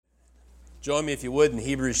Join me, if you would, in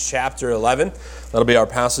Hebrews chapter 11. That'll be our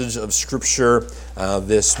passage of Scripture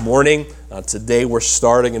this morning. Today we're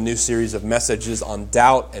starting a new series of messages on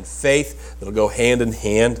doubt and faith that'll go hand in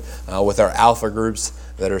hand with our Alpha groups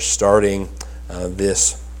that are starting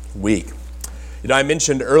this week. You know, I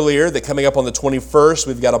mentioned earlier that coming up on the 21st,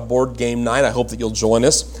 we've got a board game night. I hope that you'll join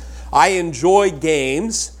us. I enjoy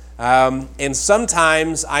games, and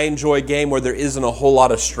sometimes I enjoy a game where there isn't a whole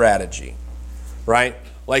lot of strategy, right?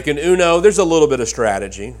 Like in Uno, there's a little bit of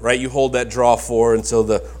strategy, right? You hold that draw 4 until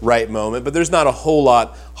the right moment, but there's not a whole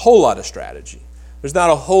lot of strategy. There's not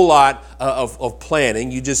a whole lot of planning.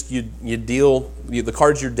 You deal, the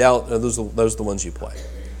cards you're dealt, those are the ones you play.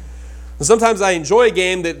 And sometimes I enjoy a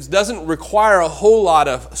game that doesn't require a whole lot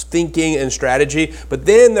of thinking and strategy, but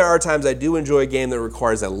then there are times I do enjoy a game that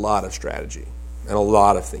requires a lot of strategy and a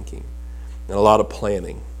lot of thinking and a lot of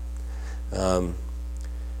planning.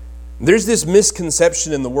 There's this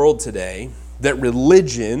misconception in the world today that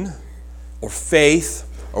religion or faith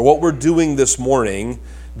or what we're doing this morning,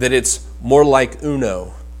 that it's more like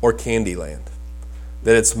Uno or Candyland,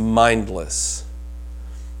 that it's mindless,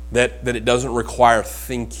 that it doesn't require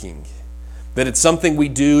thinking, that it's something we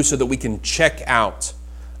do so that we can check out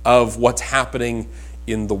of what's happening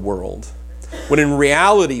in the world. When in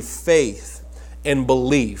reality, faith and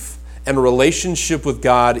belief and relationship with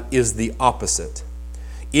God is the opposite.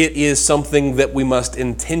 It is something that we must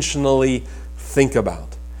intentionally think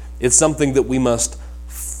about. It's something that we must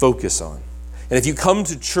focus on. And if you come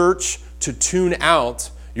to church to tune out,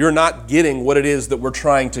 you're not getting what it is that we're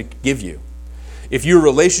trying to give you. If your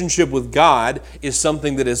relationship with God is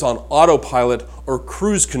something that is on autopilot or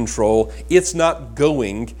cruise control, it's not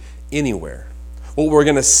going anywhere. What we're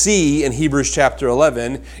going to see in Hebrews chapter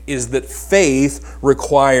 11 is that faith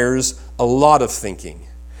requires a lot of thinking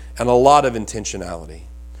and a lot of intentionality.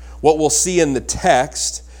 What we'll see in the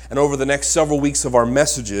text and over the next several weeks of our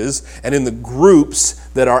messages and in the groups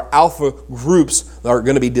that our Alpha groups are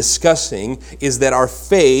going to be discussing is that our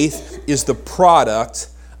faith is the product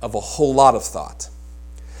of a whole lot of thought.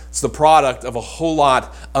 It's the product of a whole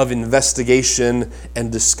lot of investigation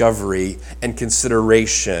and discovery and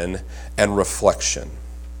consideration and reflection.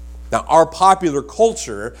 Now, our popular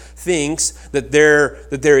culture thinks that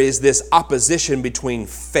there is this opposition between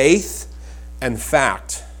faith and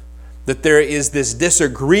fact, that there is this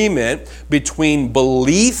disagreement between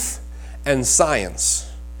belief and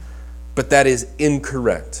science. But that is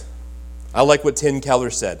incorrect. I like what Tim Keller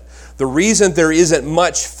said. The reason there isn't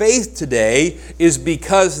much faith today is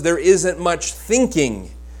because there isn't much thinking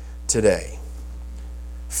today.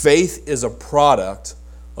 Faith is a product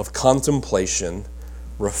of contemplation,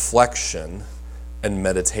 reflection, and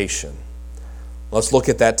meditation. Let's look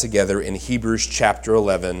at that together in Hebrews chapter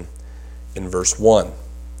 11 in verse 1.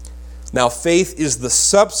 Now, faith is the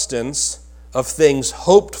substance of things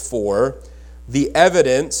hoped for, the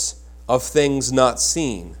evidence of things not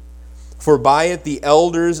seen. For by it the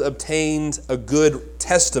elders obtained a good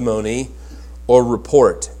testimony or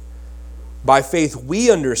report. By faith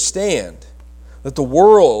we understand that the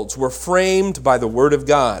worlds were framed by the word of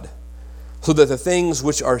God, so that the things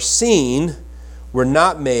which are seen were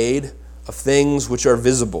not made of things which are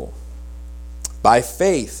visible. By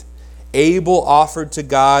faith Abel offered to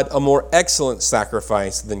God a more excellent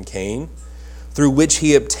sacrifice than Cain, through which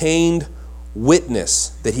he obtained witness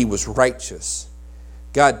that he was righteous,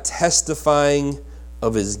 God testifying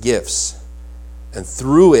of his gifts, and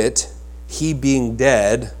through it, he being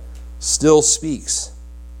dead, still speaks.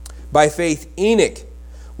 By faith, Enoch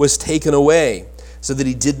was taken away, so that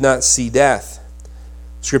he did not see death.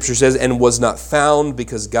 Scripture says, and was not found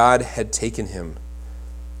because God had taken him.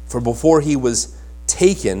 For before he was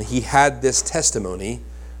taken, he had this testimony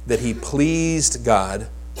that he pleased God,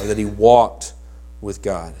 or that he walked with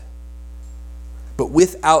God. But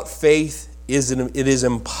without faith, it is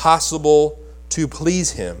impossible to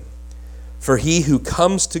please him. For he who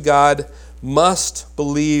comes to God must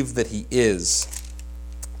believe that he is,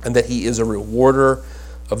 and that he is a rewarder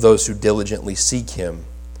of those who diligently seek him.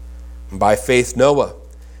 And by faith Noah,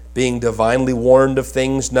 being divinely warned of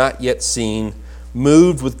things not yet seen,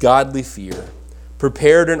 moved with godly fear,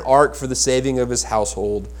 prepared an ark for the saving of his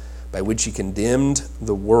household, by which he condemned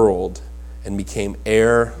the world and became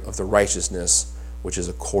heir of the righteousness which is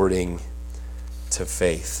according to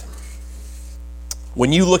faith.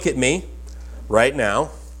 When you look at me right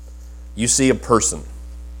now, you see a person.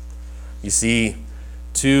 You see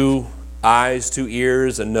 2 eyes, 2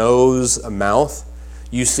 ears, a nose, a mouth.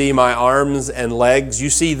 You see my arms and legs.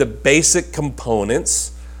 You see the basic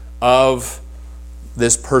components of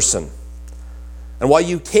this person. And while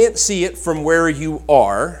you can't see it from where you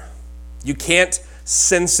are, you can't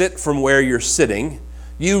sense it from where you're sitting.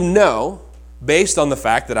 You know, based on the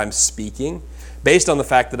fact that I'm speaking, based on the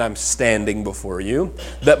fact that I'm standing before you,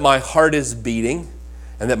 that my heart is beating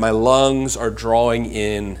and that my lungs are drawing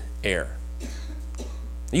in air.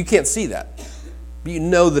 You can't see that, but you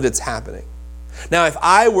know that it's happening. Now, if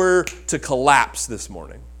I were to collapse this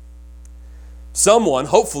morning, someone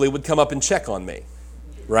hopefully would come up and check on me,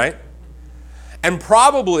 right? And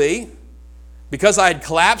probably, because I had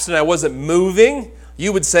collapsed and I wasn't moving,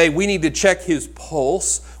 you would say, we need to check his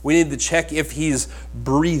pulse. We need to check if he's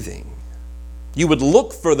breathing. You would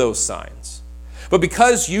look for those signs. But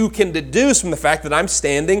because you can deduce from the fact that I'm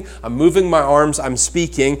standing, I'm moving my arms, I'm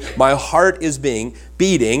speaking, my heart is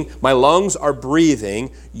beating, my lungs are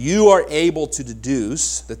breathing, you are able to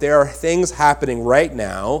deduce that there are things happening right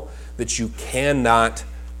now that you cannot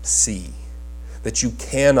see, that you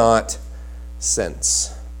cannot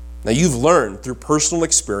sense. Now, you've learned through personal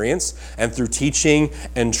experience and through teaching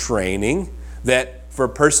and training that for a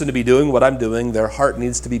person to be doing what I'm doing, their heart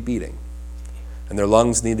needs to be beating and their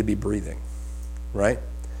lungs need to be breathing, right?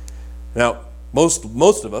 Now, most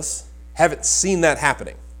of us haven't seen that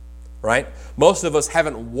happening, right? Most of us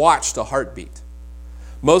haven't watched a heartbeat.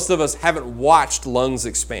 Most of us haven't watched lungs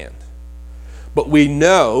expand. But we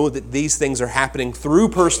know that these things are happening through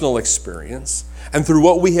personal experience and through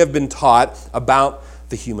what we have been taught about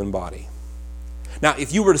the human body. Now,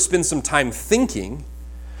 if you were to spend some time thinking,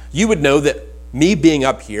 you would know that me being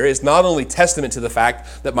up here is not only testament to the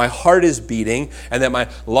fact that my heart is beating and that my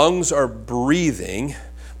lungs are breathing,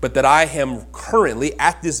 but that I am currently,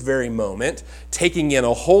 at this very moment, taking in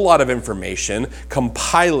a whole lot of information,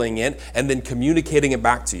 compiling it, and then communicating it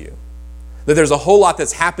back to you. That there's a whole lot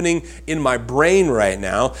that's happening in my brain right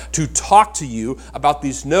now to talk to you about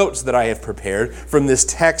these notes that I have prepared from this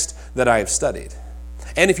text that I have studied.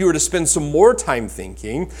 And if you were to spend some more time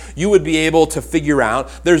thinking, you would be able to figure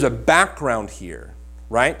out there's a background here,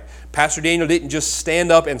 right? Pastor Daniel didn't just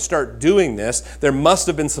stand up and start doing this. There must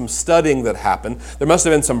have been some studying that happened. There must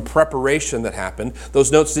have been some preparation that happened.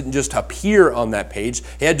 Those notes didn't just appear on that page.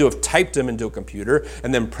 He had to have typed them into a computer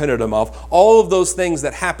and then printed them off. All of those things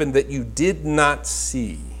that happened that you did not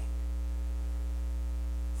see.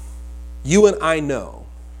 You and I know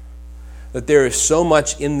that there is so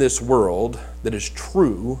much in this world that is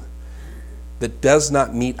true that does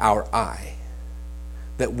not meet our eye,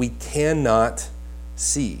 that we cannot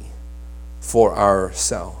see for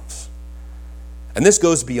ourselves. And this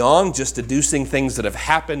goes beyond just deducing things that have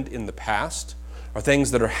happened in the past or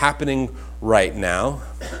things that are happening right now.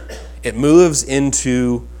 It moves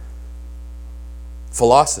into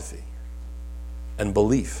philosophy and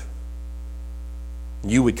belief.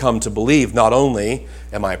 You would come to believe not only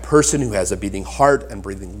am I a person who has a beating heart and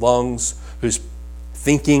breathing lungs, who's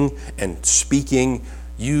thinking and speaking,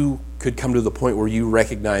 you could come to the point where you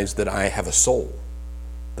recognize that I have a soul,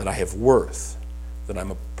 that I have worth, that I'm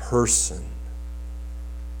a person,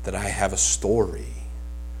 that I have a story,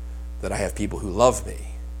 that I have people who love me,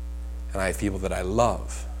 and I have people that I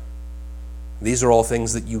love. These are all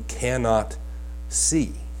things that you cannot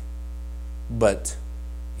see, but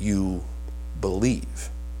you believe.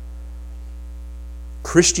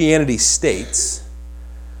 Christianity states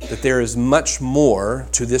that there is much more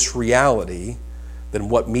to this reality than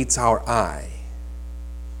what meets our eye.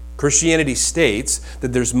 Christianity states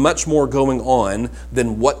that there's much more going on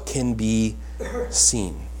than what can be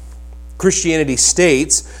seen. Christianity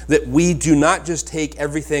states that we do not just take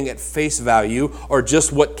everything at face value or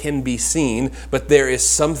just what can be seen, but there is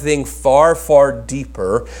something far, far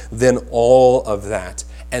deeper than all of that.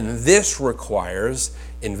 And this requires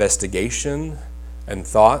investigation and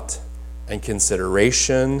thought and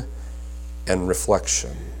consideration and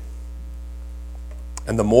reflection.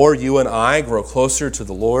 And the more you and I grow closer to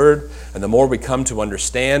the Lord, and the more we come to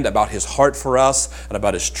understand about His heart for us and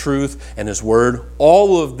about His truth and His word,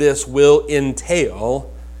 all of this will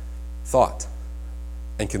entail thought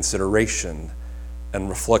and consideration and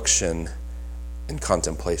reflection and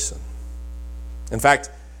contemplation. In fact,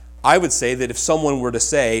 I would say that if someone were to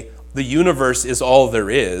say the universe is all there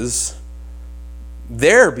is,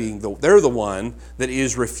 they're the one that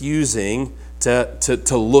is refusing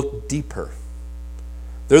to look deeper.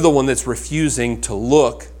 They're the one that's refusing to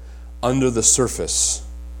look under the surface.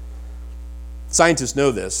 Scientists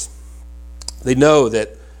know this. They know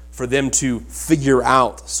that for them to figure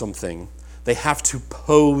out something, they have to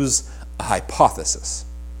pose a hypothesis.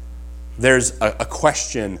 There's a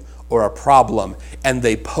question or a problem, and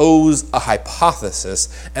they pose a hypothesis,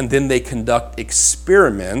 and then they conduct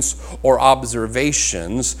experiments or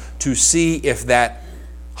observations to see if that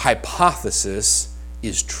hypothesis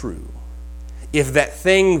is true. If that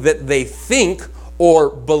thing that they think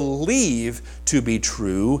or believe to be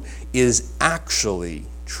true is actually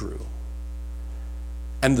true.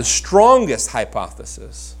 And the strongest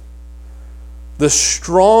hypothesis, the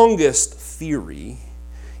strongest theory,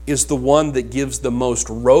 is the one that gives the most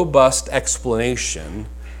robust explanation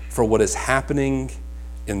for what is happening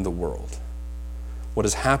in the world, what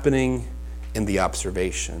is happening in the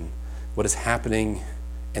observation, what is happening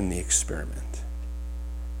in the experiment.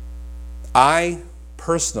 I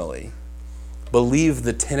personally believe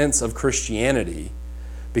the tenets of Christianity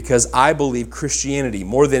because I believe Christianity,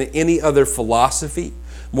 more than any other philosophy,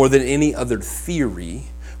 more than any other theory,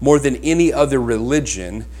 more than any other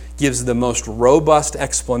religion, gives the most robust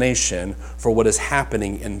explanation for what is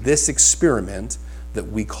happening in this experiment that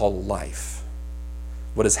we call life,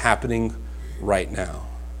 what is happening right now.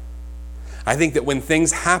 I think that when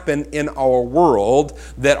things happen in our world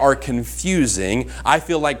that are confusing, I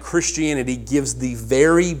feel like Christianity gives the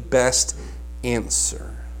very best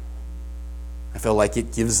answer. I feel like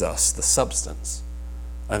it gives us the substance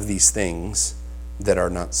of these things that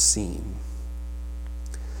are not seen.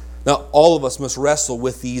 Now, all of us must wrestle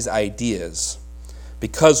with these ideas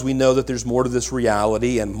because we know that there's more to this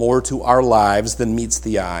reality and more to our lives than meets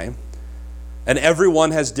the eye. And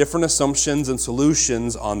everyone has different assumptions and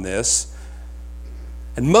solutions on this.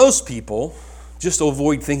 And most people just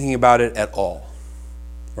avoid thinking about it at all,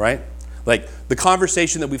 right? Like the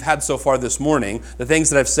conversation that we've had so far this morning, the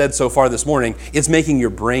things that I've said so far this morning, it's making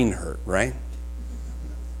your brain hurt, right?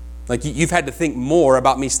 Like you've had to think more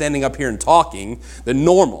about me standing up here and talking than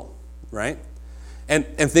normal, right? And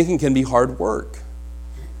thinking can be hard work.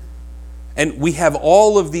 And we have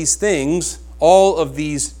all of these things, all of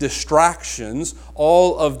these distractions,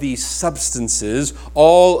 all of these substances,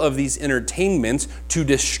 all of these entertainments to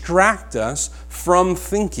distract us from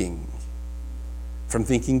thinking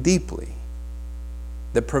deeply,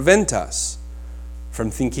 that prevent us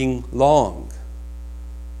from thinking long.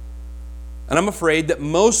 And I'm afraid that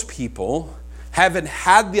most people haven't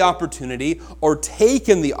had the opportunity or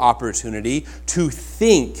taken the opportunity to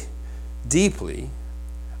think deeply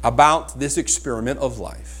about this experiment of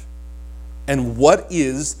life and what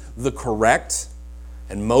is the correct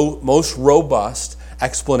and most robust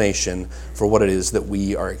explanation for what it is that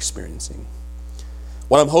we are experiencing.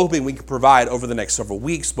 What I'm hoping we can provide over the next several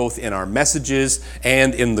weeks, both in our messages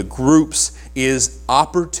and in the groups, is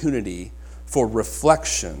opportunity for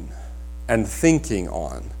reflection and thinking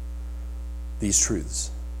on these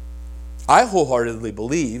truths. I wholeheartedly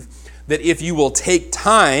believe that if you will take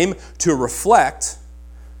time to reflect,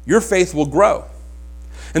 your faith will grow.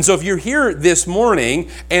 And so if you're here this morning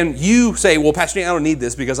and you say, well, Pastor Nate, I don't need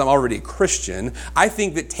this because I'm already a Christian, I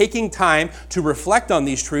think that taking time to reflect on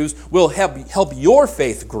these truths will help your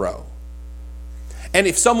faith grow. And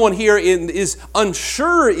if someone here is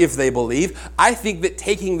unsure if they believe, I think that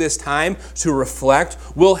taking this time to reflect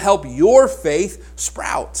will help your faith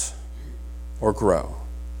sprout or grow.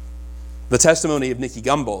 The testimony of Nicky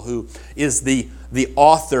Gumbel, who is the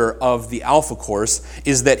author of the Alpha Course,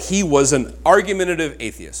 is that he was an argumentative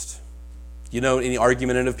atheist. You know any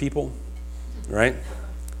argumentative people? Right?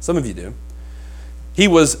 Some of you do. He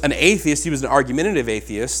was an atheist. He was an argumentative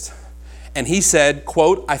atheist. And he said,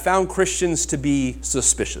 quote, "I found Christians to be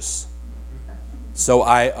suspicious, so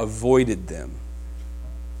I avoided them."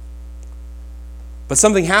 But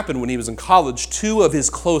something happened when he was in college. 2 of his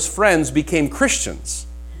close friends became Christians,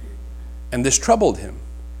 and this troubled him.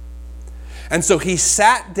 And so he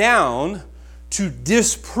sat down to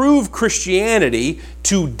disprove Christianity,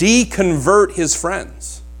 to deconvert his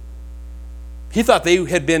friends. He thought they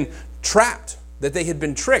had been trapped, that they had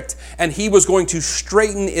been tricked, and he was going to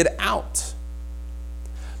straighten it out.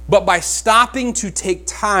 But by stopping to take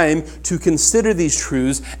time to consider these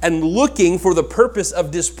truths and looking for the purpose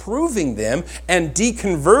of disproving them and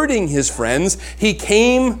deconverting his friends, he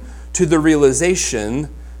came to the realization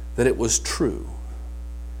that it was true,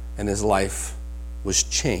 and his life was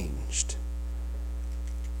changed.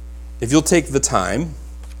 If you'll take the time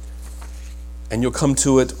and you'll come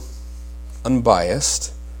to it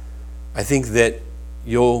unbiased, I think that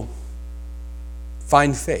you'll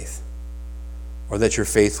find faith, or that your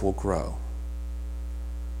faith will grow.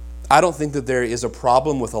 I don't think that there is a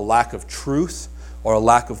problem with a lack of truth or a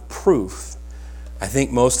lack of proof. I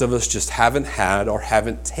think most of us just haven't had or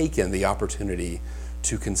haven't taken the opportunity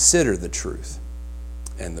to consider the truth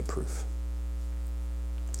and the proof.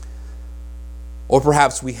 Or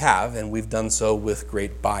perhaps we have, and we've done so with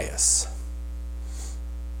great bias.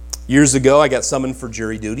 Years ago, I got summoned for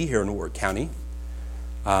jury duty here in Warwick County.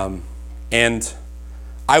 And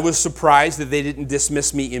I was surprised that they didn't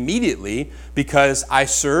dismiss me immediately because I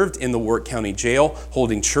served in the Warwick County Jail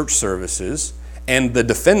holding church services. and the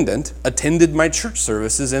defendant attended my church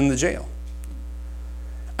services in the jail.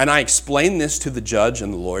 And I explained this to the judge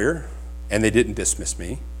and the lawyer, and they didn't dismiss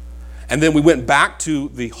me. And then we went back to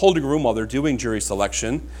the holding room while they're doing jury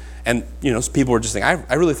selection, and people were just saying,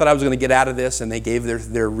 I really thought I was going to get out of this, and they gave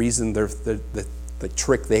their reason, the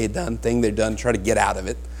trick they had done, thing they'd done to try to get out of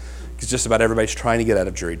it, because just about everybody's trying to get out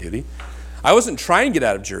of jury duty. I wasn't trying to get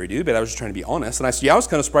out of jury duty, but I was just trying to be honest. And I said, I was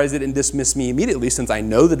kind of surprised they didn't dismiss me immediately, since I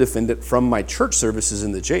know the defendant from my church services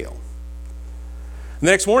in the jail. And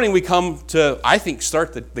the next morning we come to, I think,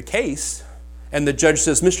 start the case, and the judge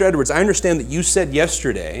says, Mr. Edwards, I understand that you said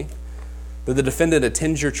yesterday that the defendant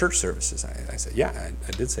attends your church services. I said, yeah,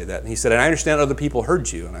 I did say that. And he said, and I understand other people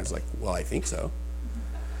heard you. And I was like, well, I think so.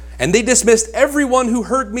 And they dismissed everyone who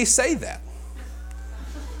heard me say that.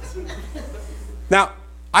 Now,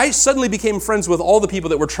 I suddenly became friends with all the people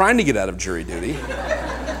that were trying to get out of jury duty.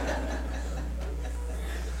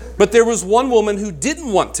 But there was one woman who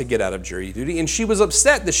didn't want to get out of jury duty, and she was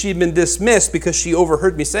upset that she had been dismissed because she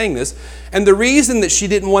overheard me saying this. And the reason that she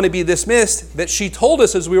didn't want to be dismissed, that she told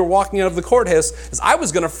us as we were walking out of the courthouse, is I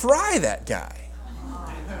was going to fry that guy.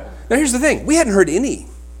 Now here's the thing. We hadn't heard any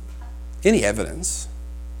evidence.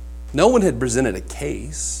 No one had presented a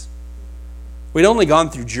case. We'd only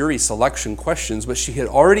gone through jury selection questions, but she had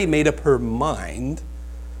already made up her mind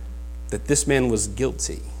that this man was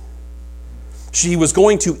guilty. She was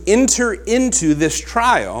going to enter into this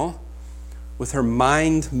trial with her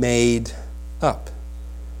mind made up.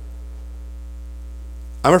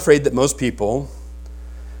 I'm afraid that most people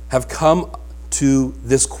have come to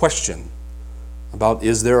this question about,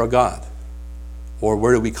 is there a God? Or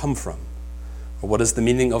where do we come from? Or what is the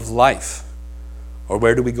meaning of life? Or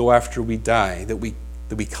where do we go after we die? That we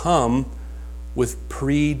come with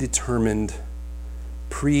predetermined,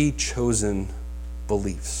 pre-chosen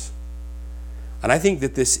beliefs. And I think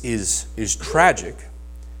that this is tragic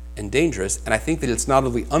and dangerous, and I think that it's not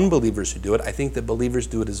only unbelievers who do it, I think that believers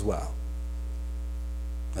do it as well.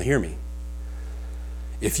 Now hear me.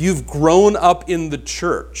 If you've grown up in the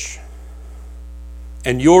church,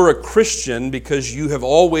 and you're a Christian because you have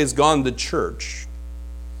always gone to church,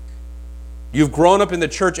 you've grown up in the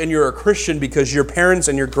church and you're a Christian because your parents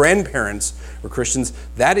and your grandparents were Christians,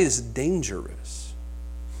 that is dangerous.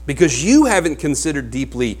 Because you haven't considered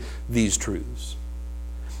deeply these truths.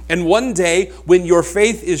 And one day, when your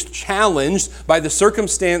faith is challenged by the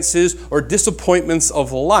circumstances or disappointments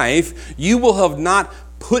of life, you will have not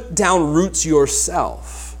put down roots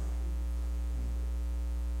yourself.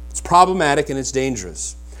 It's problematic and it's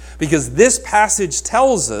dangerous. Because this passage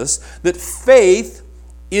tells us that faith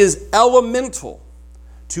is elemental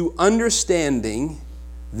to understanding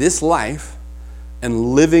this life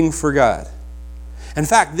and living for God. In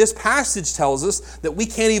fact, this passage tells us that we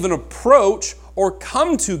can't even approach or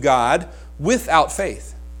come to God without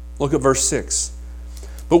faith. Look at verse 6.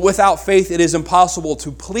 But without faith it is impossible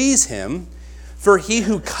to please Him, for he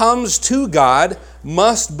who comes to God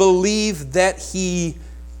must believe that He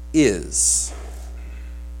is.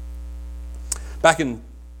 Back in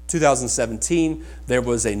 2017, there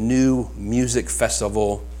was a new music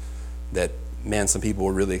festival that, some people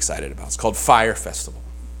were really excited about. It's called Fire Festival.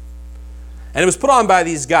 And it was put on by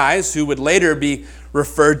these guys who would later be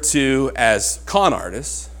referred to as con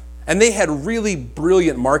artists. And they had really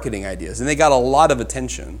brilliant marketing ideas, and they got a lot of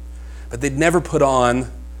attention. But they'd never put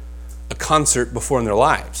on a concert before in their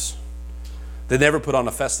lives. They'd never put on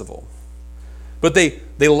a festival. But they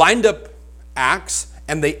lined up acts,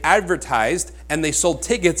 and they advertised, and they sold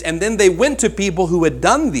tickets, and then they went to people who had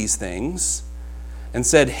done these things and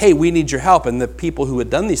said, hey, we need your help. And the people who had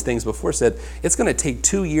done these things before said, it's going to take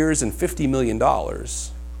 2 years and $50 million.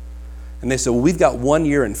 And they said, well, we've got 1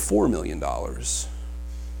 year and $4 million. And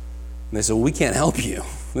they said, well, we can't help you.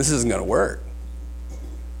 This isn't going to work.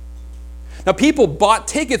 Now, people bought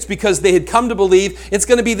tickets because they had come to believe it's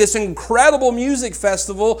going to be this incredible music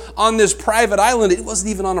festival on this private island. It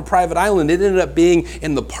wasn't even on a private island. It ended up being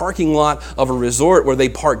in the parking lot of a resort where they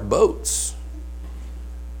park boats.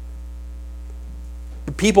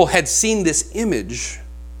 People had seen this image.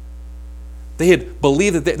 They had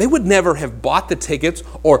believed that they would never have bought the tickets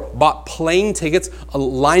or bought plane tickets,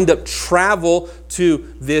 lined up travel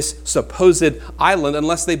to this supposed island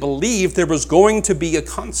unless they believed there was going to be a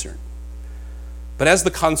concert. But as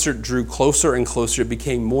the concert drew closer and closer, it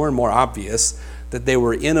became more and more obvious that they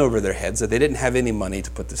were in over their heads, that they didn't have any money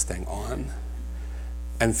to put this thing on.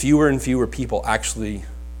 And fewer people actually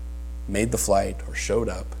made the flight or showed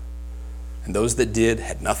up. And those that did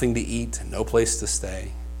had nothing to eat and no place to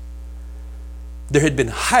stay. There had been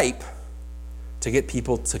hype to get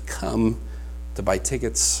people to come to buy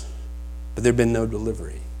tickets, but there had been no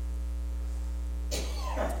delivery.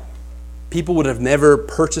 People would have never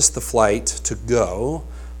purchased the flight to go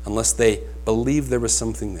unless they believed there was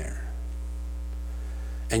something there.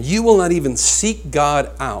 And you will not even seek God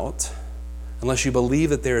out unless you believe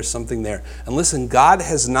that there is something there. And listen, God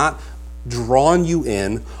has not drawn you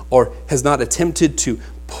in or has not attempted to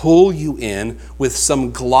pull you in with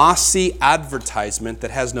some glossy advertisement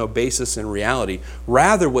that has no basis in reality.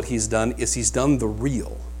 Rather, what he's done is he's done the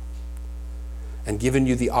real and given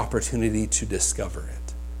you the opportunity to discover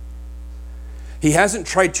it. He hasn't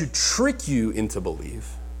tried to trick you into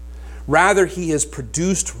belief. Rather, he has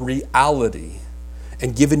produced reality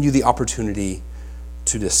and given you the opportunity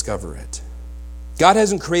to discover it. God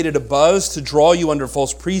hasn't created a buzz to draw you under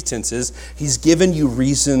false pretenses. He's given you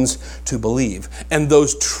reasons to believe. And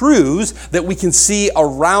those truths that we can see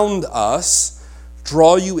around us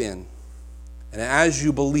draw you in. And as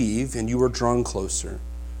you believe and you are drawn closer,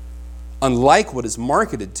 unlike what is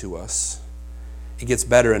marketed to us, it gets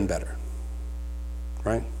better and better.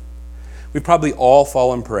 Right? We've probably all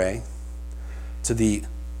fallen prey to the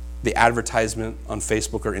advertisement on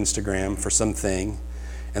Facebook or Instagram for something,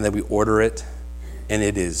 and then we order it, and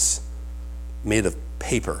it is made of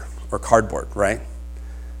paper or cardboard, right?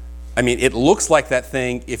 I mean, it looks like that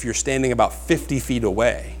thing if you're standing about 50 feet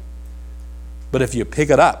away. But if you pick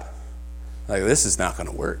it up, like, this is not going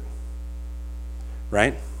to work,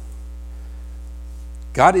 right?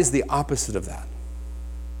 God is the opposite of that.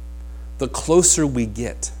 The closer we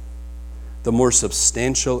get, the more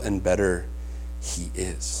substantial and better he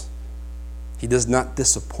is. He does not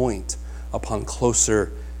disappoint upon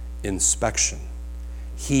closer inspection.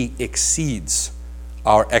 He exceeds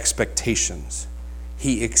our expectations.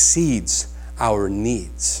 He exceeds our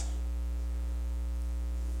needs.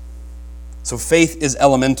 So faith is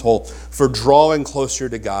elemental for drawing closer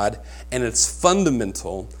to God, and it's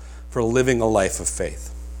fundamental for living a life of faith.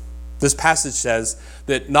 This passage says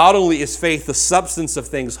that not only is faith the substance of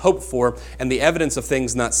things hoped for and the evidence of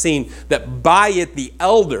things not seen, that by it the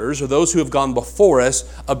elders, or those who have gone before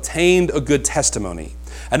us, obtained a good testimony.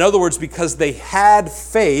 In other words, because they had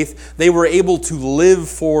faith, they were able to live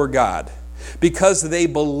for God. Because they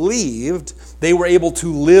believed, they were able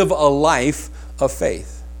to live a life of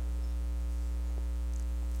faith.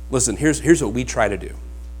 Listen, here's what we try to do.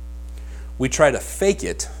 We try to fake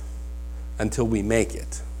it until we make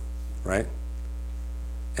it. Right?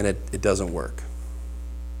 And it doesn't work.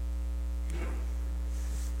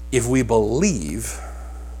 If we believe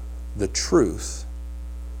the truth,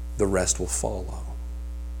 the rest will follow.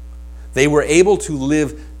 They were able to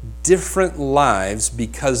live different lives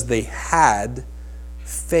because they had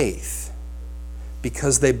faith,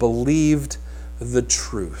 because they believed the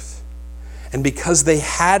truth. And because they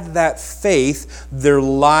had that faith, their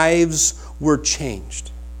lives were changed.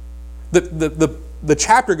 The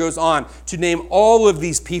chapter goes on to name all of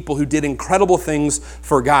these people who did incredible things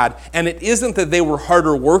for God. And it isn't that they were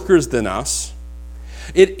harder workers than us.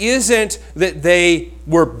 It isn't that they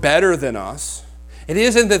were better than us. It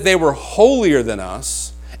isn't that they were holier than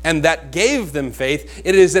us and that gave them faith.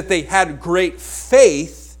 It is that they had great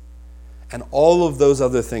faith and all of those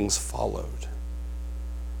other things followed.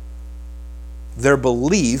 Their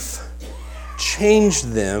belief changed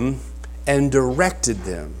them and directed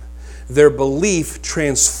them. Their belief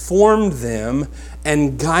transformed them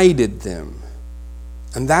and guided them.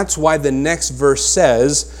 And that's why the next verse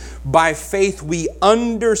says, by faith we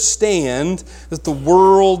understand that the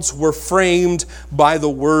worlds were framed by the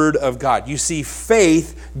word of God. You see,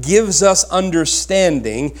 faith gives us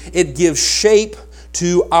understanding. It gives shape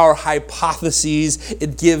to our hypotheses.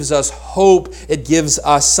 It gives us hope. It gives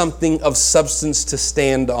us something of substance to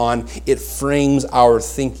stand on. It frames our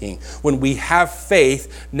thinking. When we have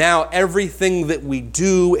faith, now everything that we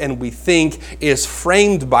do and we think is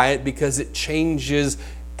framed by it because it changes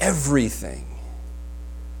everything.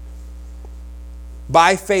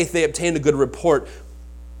 By faith, they obtained a good report.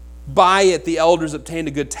 By it, the elders obtained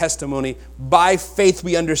a good testimony. By faith,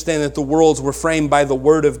 we understand that the worlds were framed by the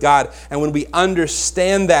word of God. And when we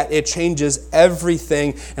understand that, it changes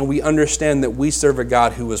everything. And we understand that we serve a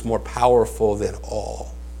God who is more powerful than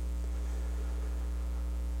all.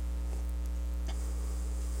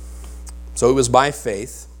 So it was by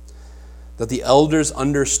faith that the elders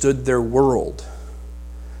understood their world.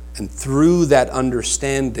 And through that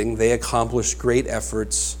understanding, they accomplished great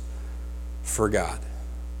efforts for God.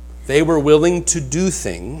 They were willing to do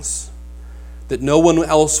things that no one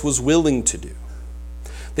else was willing to do.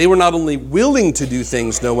 They were not only willing to do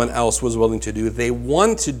things no one else was willing to do, they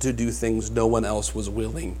wanted to do things no one else was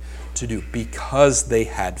willing to do because they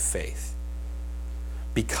had faith.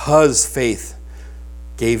 Because faith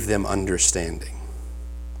gave them understanding.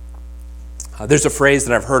 There's a phrase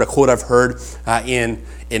that I've heard, a quote I've heard in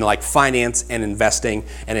like finance and investing,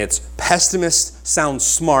 and it's pessimists sound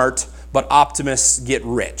smart, but optimists get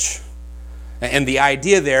rich. And the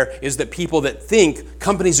idea there is that people that think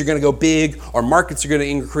companies are going to go big or markets are going to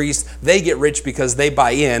increase, they get rich because they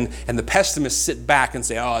buy in, and the pessimists sit back and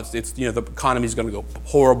say, oh, it's the economy is going to go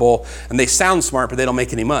horrible, and they sound smart, but they don't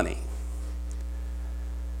make any money.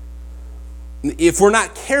 If we're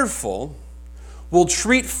not careful, we'll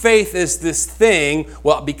treat faith as this thing,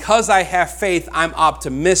 well, because I have faith, I'm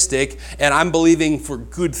optimistic, and I'm believing for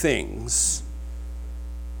good things.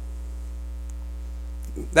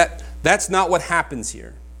 That's not what happens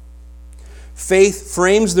here. Faith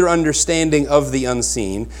frames their understanding of the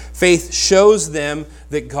unseen. Faith shows them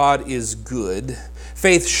that God is good.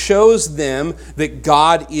 Faith shows them that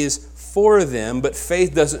God is for them, but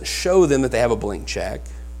faith doesn't show them that they have a blank check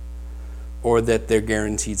or that they're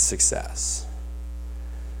guaranteed success.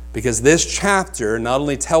 Because this chapter not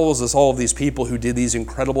only tells us all of these people who did these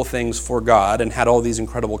incredible things for God and had all these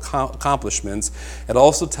incredible accomplishments, it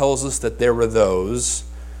also tells us that there were those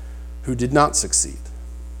who did not succeed.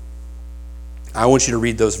 I want you to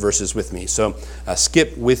read those verses with me. So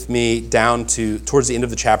skip with me down towards the end of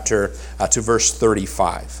the chapter to verse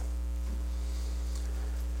 35.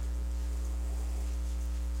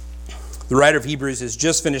 The writer of Hebrews has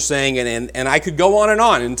just finished saying, and I could go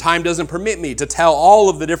on, and time doesn't permit me to tell all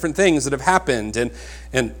of the different things that have happened,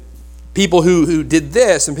 and people who did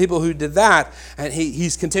this and people who did that. And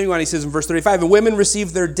he's continuing on, he says in verse 35, and women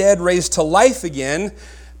received their dead raised to life again,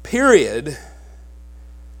 period.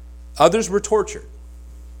 Others were tortured,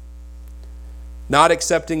 not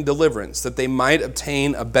accepting deliverance, that they might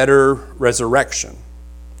obtain a better resurrection.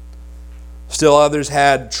 Still others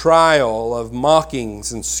had trial of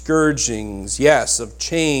mockings and scourgings, yes, of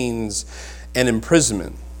chains and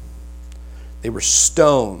imprisonment. They were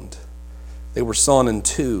stoned. They were sawn in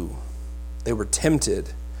two. They were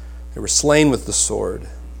tempted. They were slain with the sword.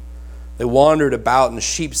 They wandered about in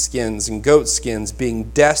sheepskins and goatskins, being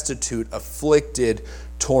destitute, afflicted,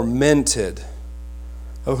 tormented,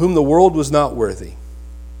 of whom the world was not worthy.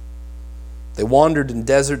 They wandered in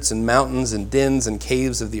deserts and mountains and dens and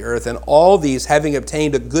caves of the earth, and all these, having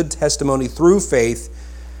obtained a good testimony through faith,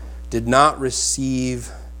 did not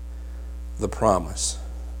receive the promise.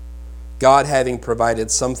 God having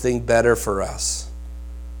provided something better for us,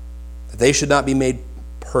 that they should not be made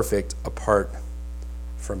perfect apart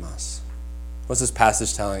from us. What's this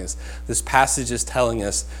passage telling us? This passage is telling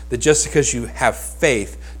us that just because you have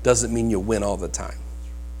faith doesn't mean you win all the time.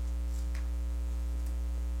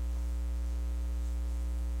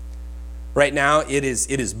 Right now, it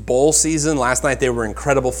is bowl season. Last night, there were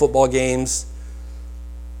incredible football games.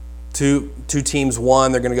 Two teams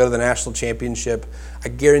won. They're going to go to the national championship. I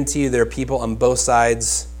guarantee you there are people on both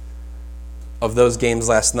sides of those games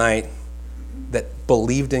last night that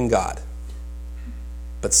believed in God.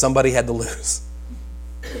 But somebody had to lose.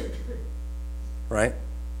 Right?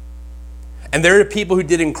 And there are people who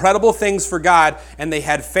did incredible things for God and they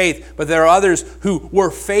had faith. But there are others who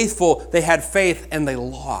were faithful. They had faith and they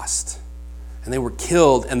lost. And they were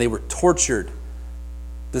killed and they were tortured.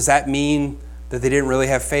 Does that mean that they didn't really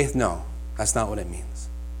have faith? No, that's not what it means.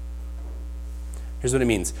 Here's what it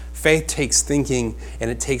means. Faith takes thinking,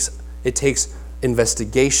 and it takes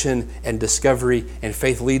investigation and discovery, and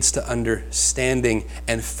faith leads to understanding,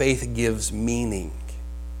 and faith gives meaning.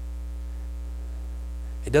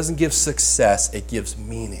 It doesn't give success, it gives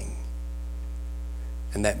meaning.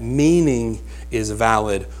 And that meaning is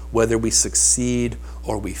valid whether we succeed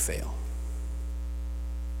or we fail.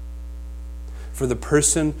 For the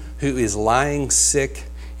person who is lying sick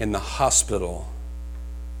in the hospital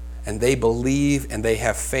and they believe and they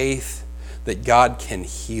have faith that God can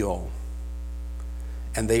heal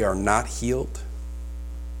and they are not healed,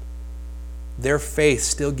 their faith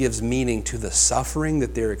still gives meaning to the suffering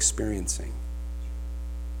that they're experiencing.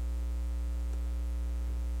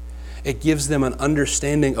 It gives them an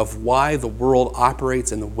understanding of why the world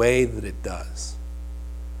operates in the way that it does.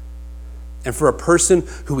 And for a person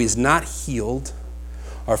who is not healed,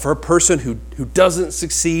 or for a person who doesn't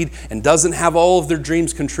succeed and doesn't have all of their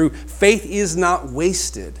dreams come true, faith is not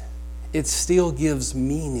wasted. It still gives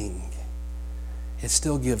meaning. It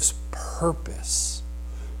still gives purpose.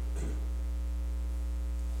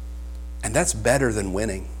 And that's better than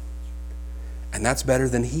winning. And that's better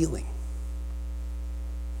than healing.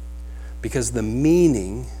 Because the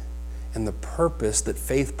meaning and the purpose that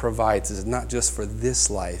faith provides is not just for this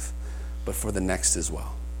life, but for the next as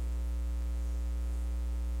well.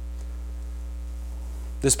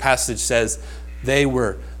 This passage says They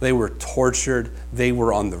were tortured. They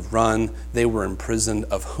were on the run. They were imprisoned,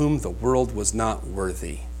 of whom the world was not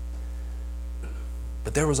worthy.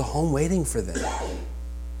 But there was a home waiting for them.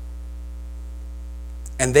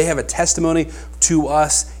 And they have a testimony to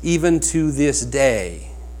us even to this day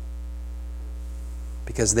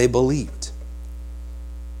because they believed.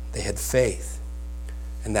 They had faith.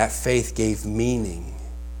 And that faith gave meaning.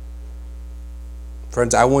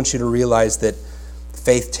 Friends, I want you to realize that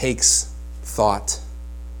faith takes thought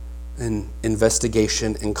and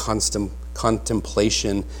investigation and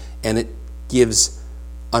contemplation, and it gives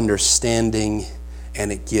understanding,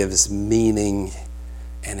 and it gives meaning,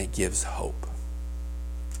 and it gives hope.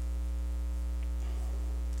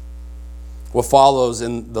 What follows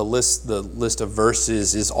in the list of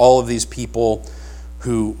verses is all of these people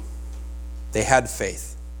who they had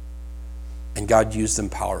faith, and God used them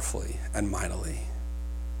powerfully and mightily.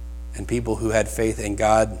 And people who had faith and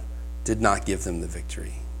God did not give them the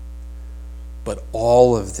victory. But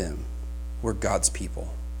all of them were God's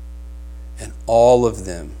people. And all of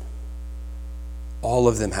them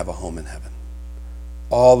have a home in heaven.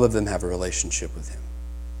 All of them have a relationship with Him.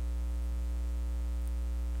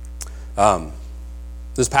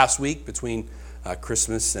 This past week, between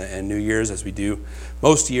Christmas and New Year's, as we do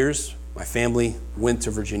most years, my family went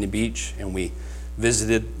to Virginia Beach, and we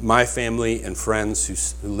visited my family and friends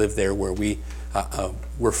who live there where we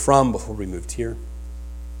were from before we moved here.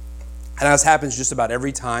 And as happens just about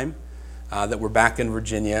every time that we're back in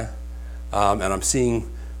Virginia, and I'm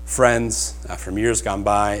seeing friends from years gone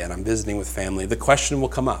by, and I'm visiting with family, the question will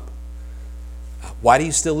come up: why do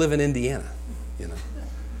you still live in Indiana?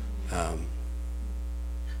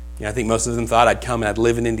 I think most of them thought I'd come and I'd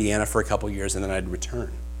live in Indiana for a couple years and then I'd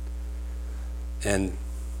return. And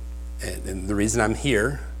the reason I'm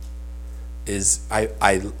here is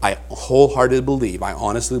I wholeheartedly believe, I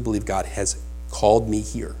honestly believe God has called me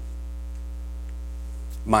here.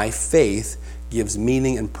 My faith gives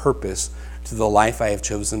meaning and purpose to the life I have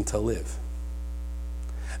chosen to live.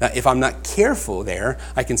 Now, if I'm not careful there,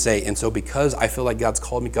 I can say, and so because I feel like God's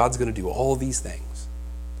called me, God's going to do all these things.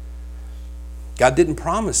 God didn't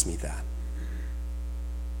promise me that.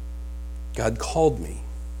 God called me.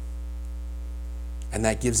 And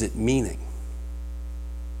that gives it meaning.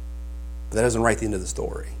 But that doesn't write the end of the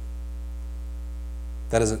story.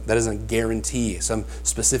 That doesn't guarantee some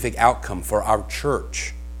specific outcome for our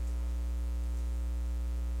church.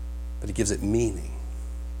 But it gives it meaning.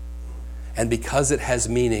 And because it has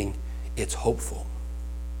meaning, it's hopeful.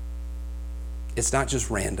 It's not just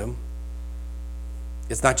random.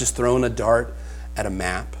 It's not just throwing a dart at a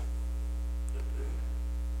map.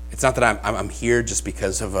 It's not that I'm here just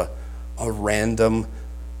because of a random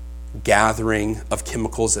gathering of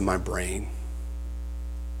chemicals in my brain.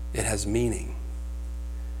 It has meaning.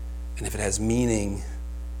 And if it has meaning,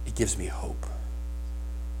 it gives me hope.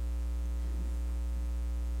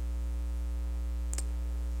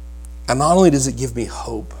 And not only does it give me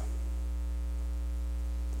hope,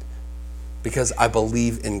 because I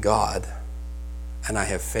believe in God and I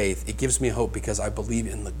have faith, it gives me hope because I believe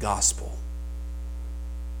in the gospel.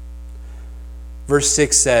 Verse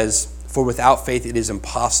 6 says, "For without faith it is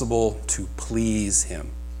impossible to please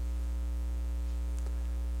Him."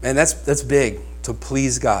 Man, that's big, to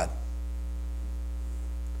please God.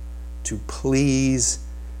 To please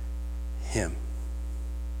Him.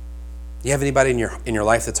 You have anybody in your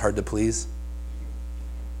life that's hard to please?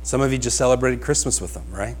 Some of you just celebrated Christmas with them,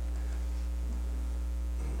 right?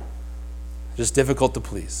 Just difficult to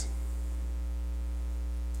please.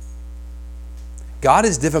 God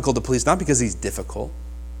is difficult to please, not because He's difficult,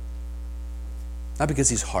 not because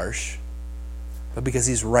He's harsh, but because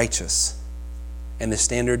He's righteous, and His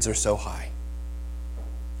standards are so high,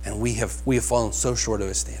 and we have fallen so short of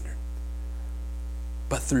His standard.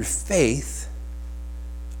 But through faith,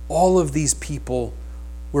 all of these people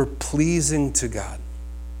were pleasing to God.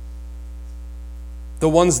 The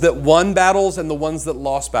ones that won battles and the ones that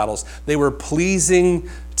lost battles, they were pleasing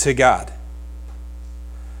to God.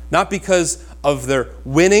 Not because of their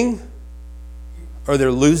winning or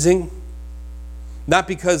their losing, not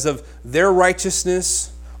because of their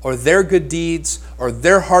righteousness or their good deeds or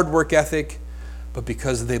their hard work ethic, but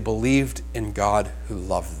because they believed in God who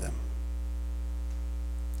loved them.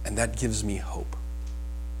 And that gives me hope.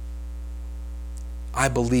 I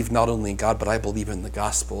believe not only in God, but I believe in the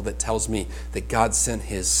gospel that tells me that God sent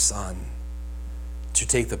His Son to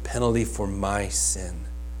take the penalty for my sin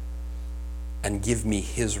and give me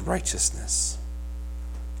His righteousness,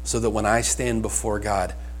 so that when I stand before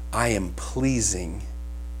God, I am pleasing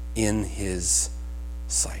in His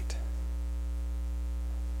sight.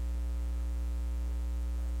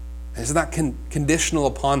 It's not conditional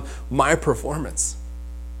upon my performance.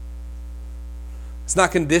 It's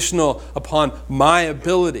not conditional upon my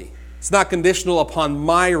ability. It's not conditional upon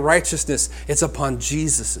my righteousness. It's upon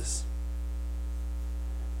Jesus's.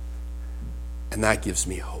 And that gives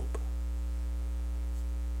me hope.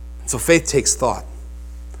 And so faith takes thought,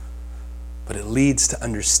 but it leads to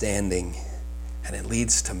understanding, and it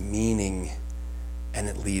leads to meaning, and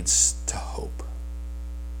it leads to hope.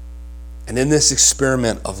 And in this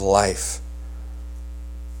experiment of life,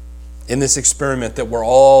 in this experiment that we're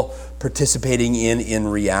all participating in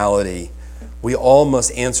reality, we all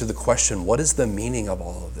must answer the question, what is the meaning of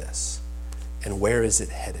all of this? And where is it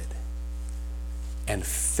headed? And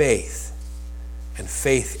faith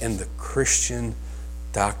in the Christian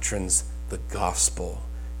doctrines, the gospel,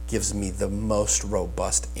 gives me the most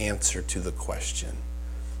robust answer to the question,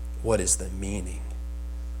 what is the meaning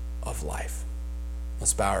of life?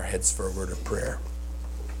 Let's bow our heads for a word of prayer.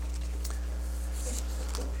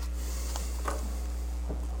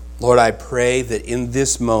 Lord, I pray that in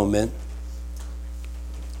this moment,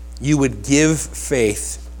 you would give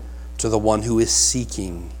faith to the one who is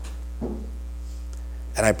seeking.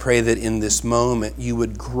 And I pray that in this moment, you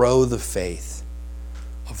would grow the faith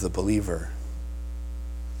of the believer.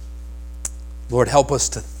 Lord, help us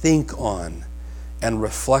to think on and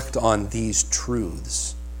reflect on these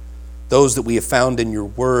truths, those that we have found in your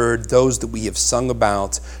word, those that we have sung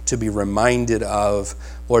about, to be reminded of.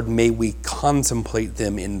 Lord, may we contemplate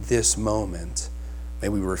them in this moment. May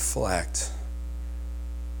we reflect,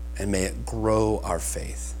 and may it grow our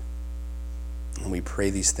faith. And we pray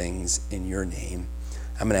these things in your name.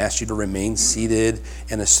 I'm going to ask you to remain seated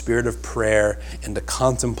in a spirit of prayer and to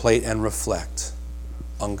contemplate and reflect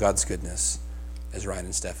on God's goodness as Ryan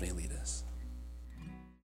and Stephanie lead us.